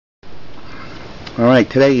Alright,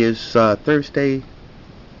 today is Thursday,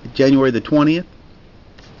 January the 20th,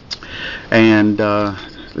 and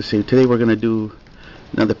let's see, today we're going to do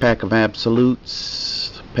another pack of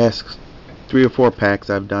absolutes. Past 3 or 4 packs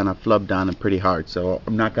I've flubbed on them pretty hard, so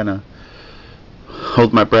I'm not going to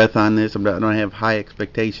hold my breath on this. I don't have high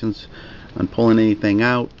expectations on pulling anything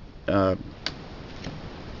out. I've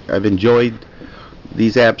enjoyed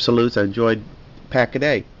these absolutes. I enjoyed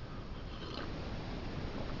APackADay.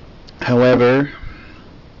 However,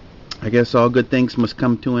 I guess all good things must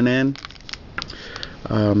come to an end.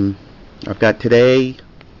 I've got today,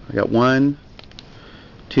 I got 1,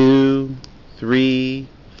 2, 3,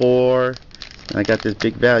 4, and I got this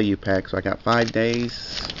big value pack, so I got 5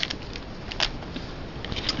 days.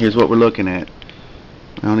 Here's what we're looking at.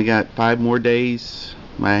 I only got 5 more days.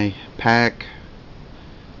 My pack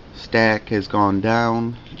stack has gone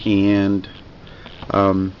down, and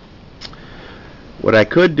what I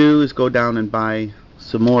could do is go down and buy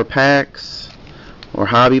some more packs or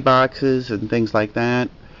hobby boxes and things like that,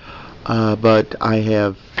 but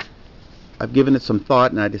I've given it some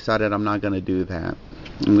thought, and I decided I'm not going to do that.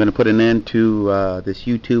 I'm going to put an end to this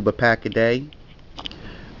YouTube APackADay.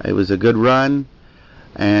 It was a good run,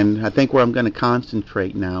 and I think where I'm going to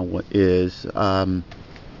concentrate now is I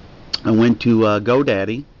went to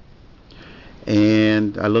GoDaddy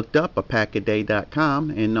and I looked up APackADay.com,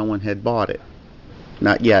 and no one had bought it.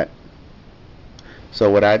 Not yet. So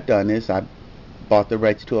what I've done is I bought the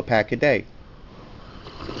rights to APackADay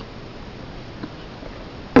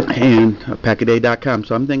and APackADay.com.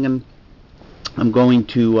 So I'm thinking I'm going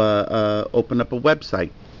to open up a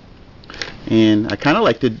website, and I kind of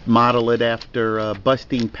like to model it after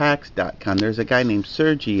bustingpacks.com. There's a guy named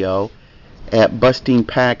Sergio at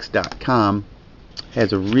bustingpacks.com.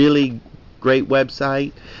 Has a really great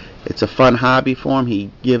website. It's a fun hobby for him.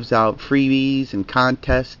 He gives out freebies and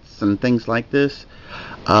contests and things like this.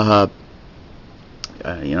 I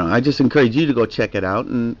just encourage you to go check it out,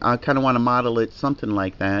 and I kind of want to model it something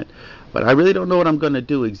like that. But I really don't know what I'm going to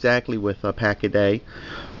do exactly with APackADay.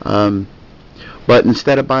 But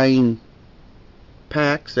instead of buying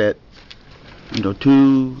packs at $2,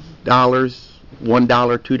 $1,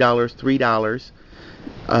 $2,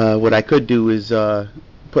 $3, what I could do is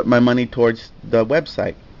put my money towards the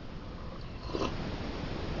website.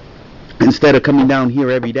 Instead of coming down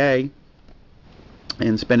here every day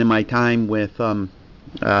and spending my time with doing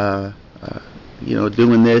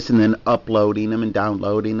this and then uploading them and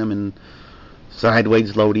downloading them and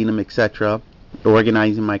sideways loading them, etc.,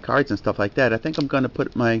 organizing my cards and stuff like that, I think I'm going to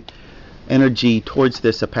put my energy towards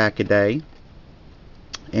this APackADay,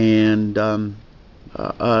 and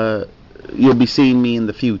you'll be seeing me in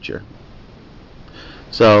the future.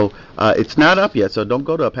 So it's not up yet, so don't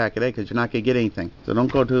go to APackADay because you're not going to get anything. So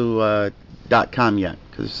don't go to .com yet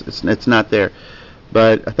because it's not there.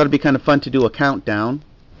 But I thought it'd be kind of fun to do a countdown,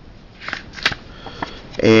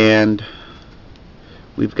 and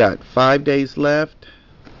we've got 5 days left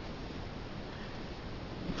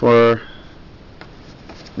for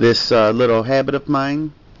this little habit of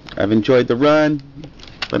mine. I've enjoyed the run,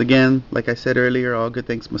 but again, like I said earlier, all good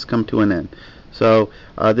things must come to an end. So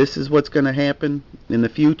this is what's going to happen in the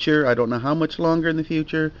future. I don't know how much longer in the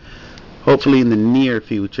future. Hopefully in the near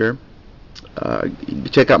future.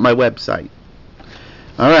 Check out my website.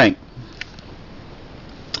 Alright,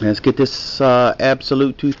 let's get this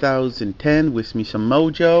Absolute 2010. Wish me some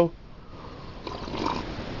mojo.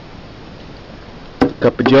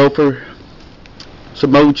 Cup of joe for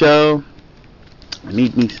some mojo. I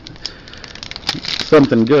need me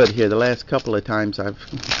something good here. The last couple of times I've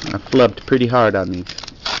flubbed pretty hard on these.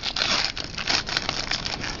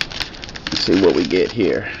 Let's see what we get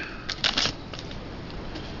here.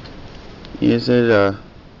 Is it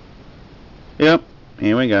yep,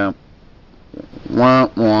 here we go.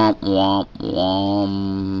 Womp womp womp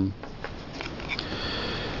womp.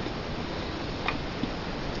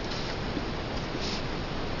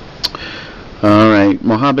 Alright,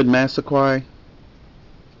 Mohamed Massaquoi,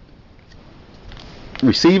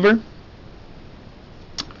 receiver.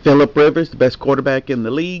 Phillip Rivers, the best quarterback in the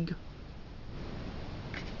league.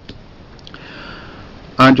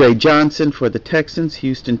 Andre Johnson for the Texans,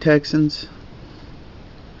 Houston Texans.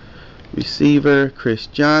 Receiver, Chris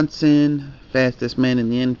Johnson, fastest man in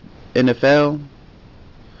the NFL.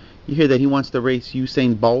 You hear that he wants to race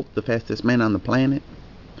Usain Bolt, the fastest man on the planet.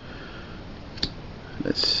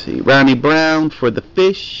 Let's see, Ronnie Brown for the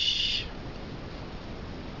Fish.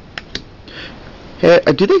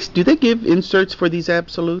 Do they give inserts for these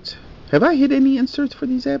absolutes? Have I hit any inserts for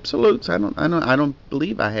these absolutes? I don't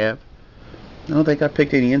believe I have. I don't think I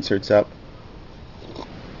picked any inserts up.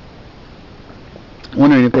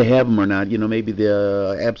 Wondering if they have them or not. You know, maybe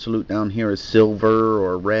the absolute down here is silver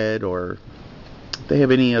or red, or if they have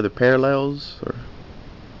any other parallels or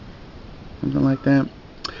something like that.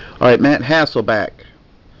 All right, Matt Hasselbeck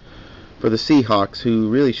for the Seahawks, who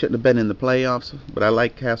really shouldn't have been in the playoffs, but I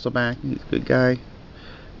like Hasselbeck. He's a good guy.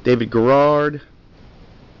 David Garrard.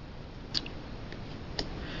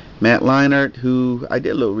 Matt Leinart, who I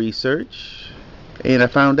did a little research, and I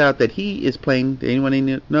found out that he is playing. Did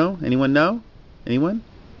anyone know? Anyone know? Anyone?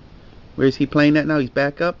 Where is he playing at now? He's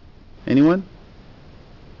back up. Anyone?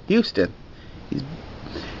 Houston.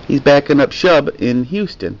 He's backing up Shub in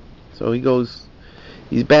Houston. So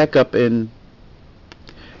he's back up in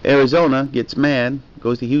Arizona, gets mad,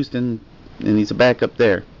 goes to Houston, and he's a backup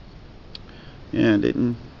there. Yeah,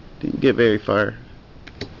 didn't get very far.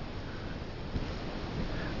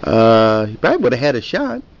 He probably would have had a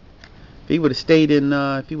shot if he would have stayed in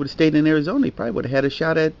Arizona. He probably would have had a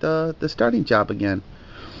shot at the starting job again.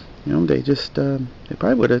 You know, they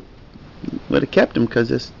probably would have kept him,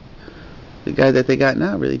 because the guy that they got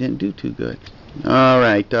now really didn't do too good. All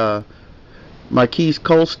right, Marquise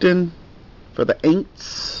Colston for the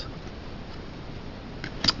Aints,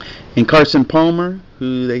 and Carson Palmer,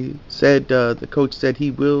 who they said the coach said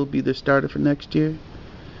he will be the starter for next year,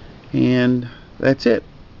 and that's it.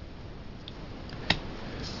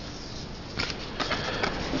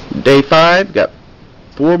 Day 5, got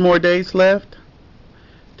 4 more days left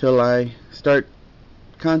till I start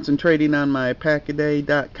concentrating on my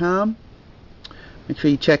APackADay.com. Make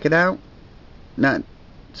sure you check it out. Not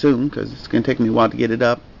soon, because it's going to take me a while to get it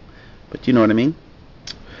up, but you know what I mean.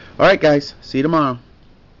 Alright guys, see you tomorrow.